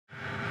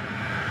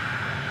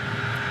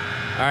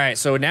right,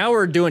 so now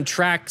we're doing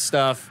track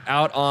stuff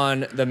out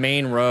on the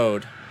main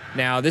road.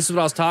 Now, this is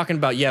what I was talking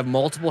about. You have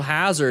multiple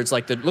hazards.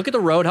 Like, look at the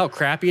road, how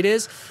crappy it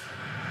is.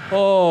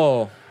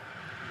 Oh.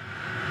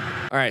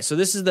 All right, so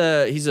this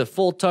is he's a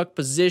full tuck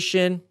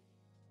position.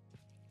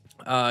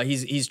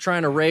 He's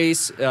trying to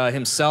race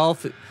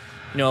himself.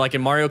 You know, like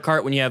in Mario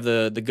Kart when you have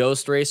the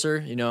ghost racer,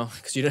 you know,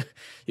 because you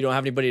don't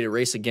have anybody to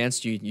race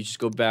against. You just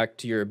go back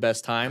to your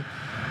best time.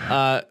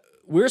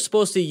 We're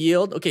supposed to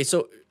yield. Okay,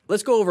 so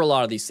let's go over a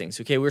lot of these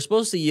things. Okay, we're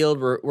supposed to yield.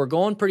 We're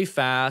going pretty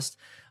fast.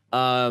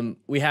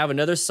 We have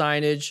another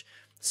signage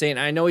saying,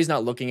 I know he's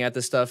not looking at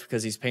this stuff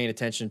because he's paying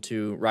attention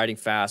to riding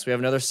fast. We have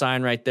another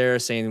sign right there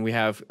saying we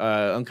have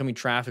oncoming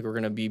traffic. We're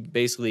going to be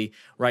basically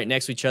right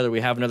next to each other.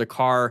 We have another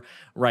car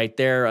right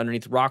there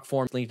underneath rock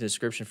form. Link in the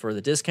description for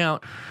the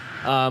discount.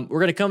 We're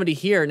going to come into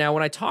here. Now,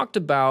 when I talked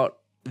about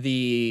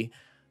the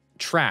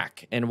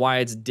track and why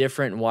it's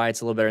different and why it's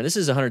a little better, and this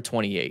is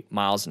 128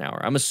 miles an hour.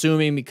 I'm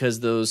assuming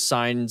because those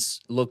signs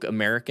look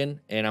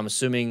American, and I'm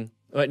assuming,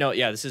 wait, no,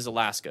 yeah, this is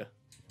Alaska.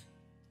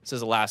 It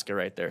says Alaska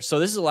right there. So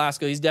this is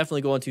Alaska. He's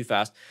definitely going too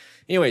fast.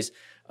 Anyways,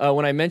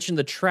 when I mentioned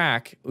the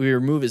track, we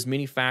remove as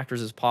many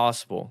factors as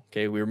possible.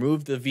 Okay, we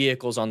remove the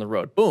vehicles on the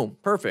road. Boom,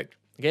 perfect.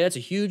 Okay, that's a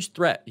huge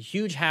threat, a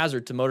huge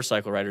hazard to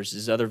motorcycle riders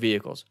is other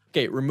vehicles.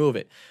 Okay, remove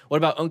it. What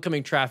about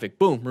oncoming traffic?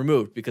 Boom,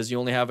 removed because you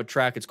only have a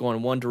track that's going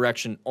in one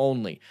direction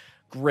only.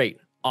 Great,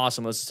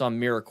 awesome. This is on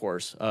Mirror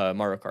Course,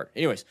 Mario Kart.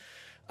 Anyways,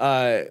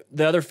 the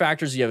other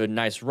factors, you have a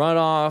nice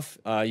runoff.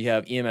 You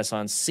have EMS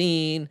on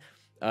scene.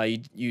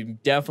 You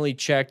definitely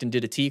checked and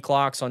did a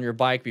T-clocks on your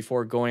bike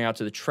before going out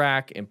to the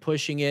track and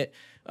pushing it.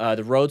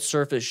 The road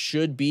surface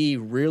should be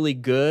really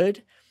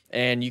good,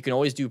 and you can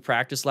always do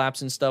practice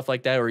laps and stuff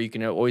like that, or you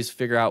can always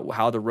figure out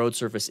how the road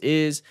surface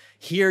is.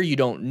 Here, you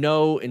don't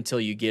know until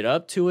you get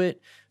up to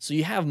it. So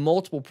you have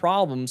multiple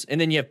problems,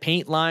 and then you have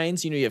paint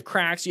lines, you know, you have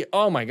cracks.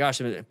 Oh my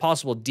gosh,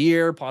 possible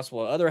deer,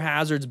 possible other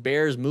hazards,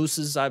 bears,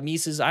 mooses,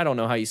 mises. I don't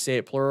know how you say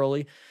it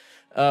plurally.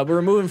 But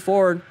we're moving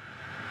forward.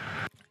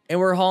 And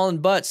we're hauling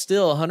butt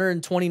still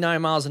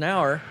 129 miles an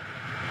hour.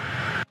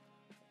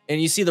 And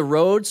you see the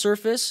road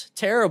surface,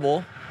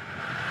 terrible.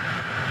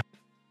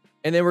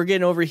 And then we're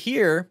getting over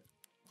here.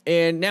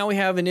 And now we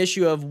have an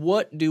issue of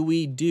what do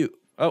we do?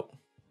 Oh.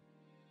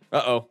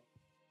 Uh-oh.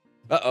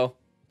 Uh-oh.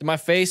 Did my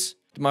face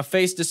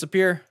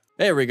disappear?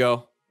 There we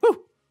go.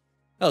 Whew.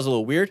 That was a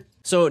little weird.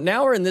 So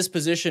now we're in this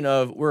position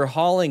of we're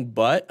hauling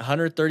butt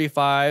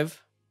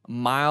 135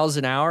 miles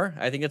an hour.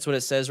 I think that's what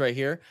it says right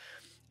here.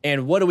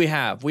 And what do we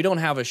have? We don't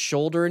have a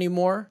shoulder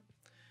anymore.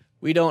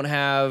 We don't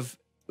have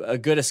a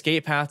good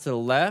escape path to the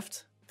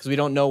left because we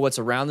don't know what's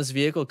around this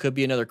vehicle. It could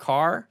be another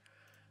car.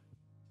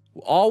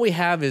 All we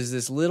have is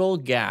this little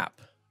gap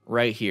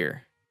right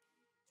here.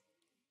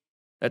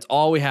 That's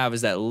all we have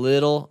is that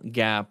little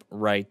gap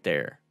right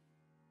there.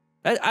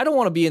 I don't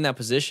want to be in that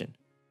position.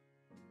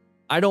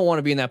 I don't want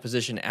to be in that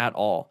position at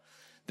all.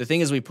 The thing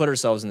is we put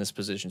ourselves in this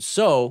position.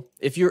 So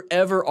if you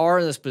ever are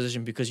in this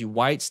position because you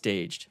white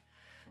staged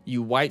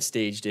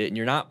it and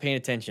you're not paying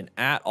attention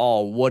at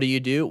all, what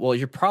do? Well,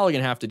 you're probably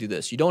going to have to do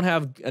this. You don't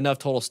have enough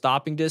total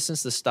stopping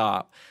distance to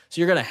stop. So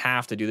you're going to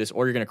have to do this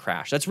or you're going to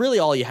crash. That's really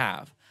all you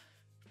have.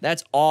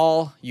 That's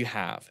all you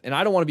have. And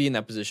I don't want to be in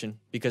that position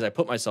because I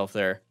put myself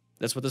there.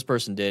 That's what this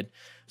person did.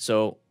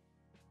 So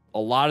a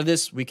lot of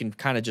this we can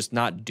kind of just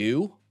not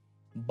do.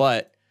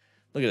 But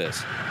look at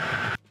this.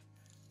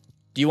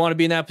 Do you want to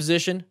be in that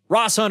position?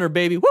 Ross Hunter,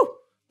 baby. Woo!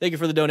 Thank you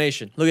for the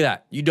donation. Look at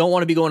that. You don't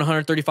want to be going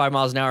 135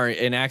 miles an hour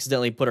and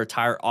accidentally put our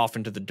tire off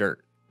into the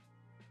dirt.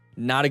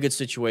 Not a good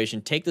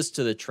situation. Take this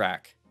to the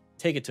track.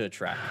 Take it to a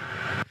track.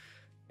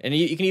 And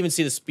you can even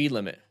see the speed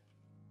limit.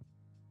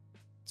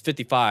 It's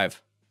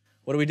 55.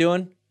 What are we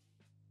doing?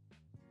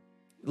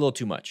 A little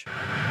too much.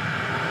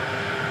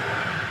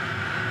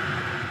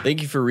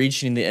 Thank you for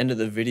reaching the end of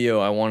the video.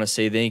 I want to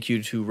say thank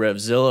you to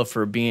RevZilla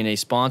for being a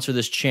sponsor of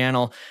this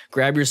channel.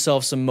 Grab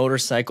yourself some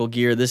motorcycle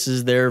gear. This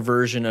is their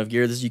version of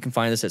gear. You can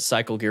find this at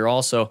Cycle Gear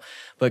also.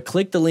 But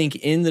click the link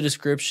in the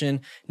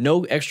description.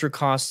 No extra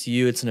cost to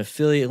you. It's an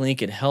affiliate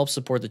link. It helps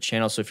support the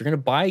channel. So if you're going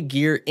to buy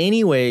gear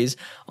anyways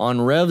on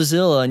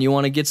RevZilla and you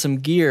want to get some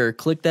gear,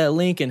 click that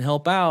link and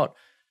help out.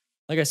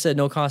 Like I said,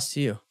 no cost to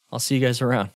you. I'll see you guys around.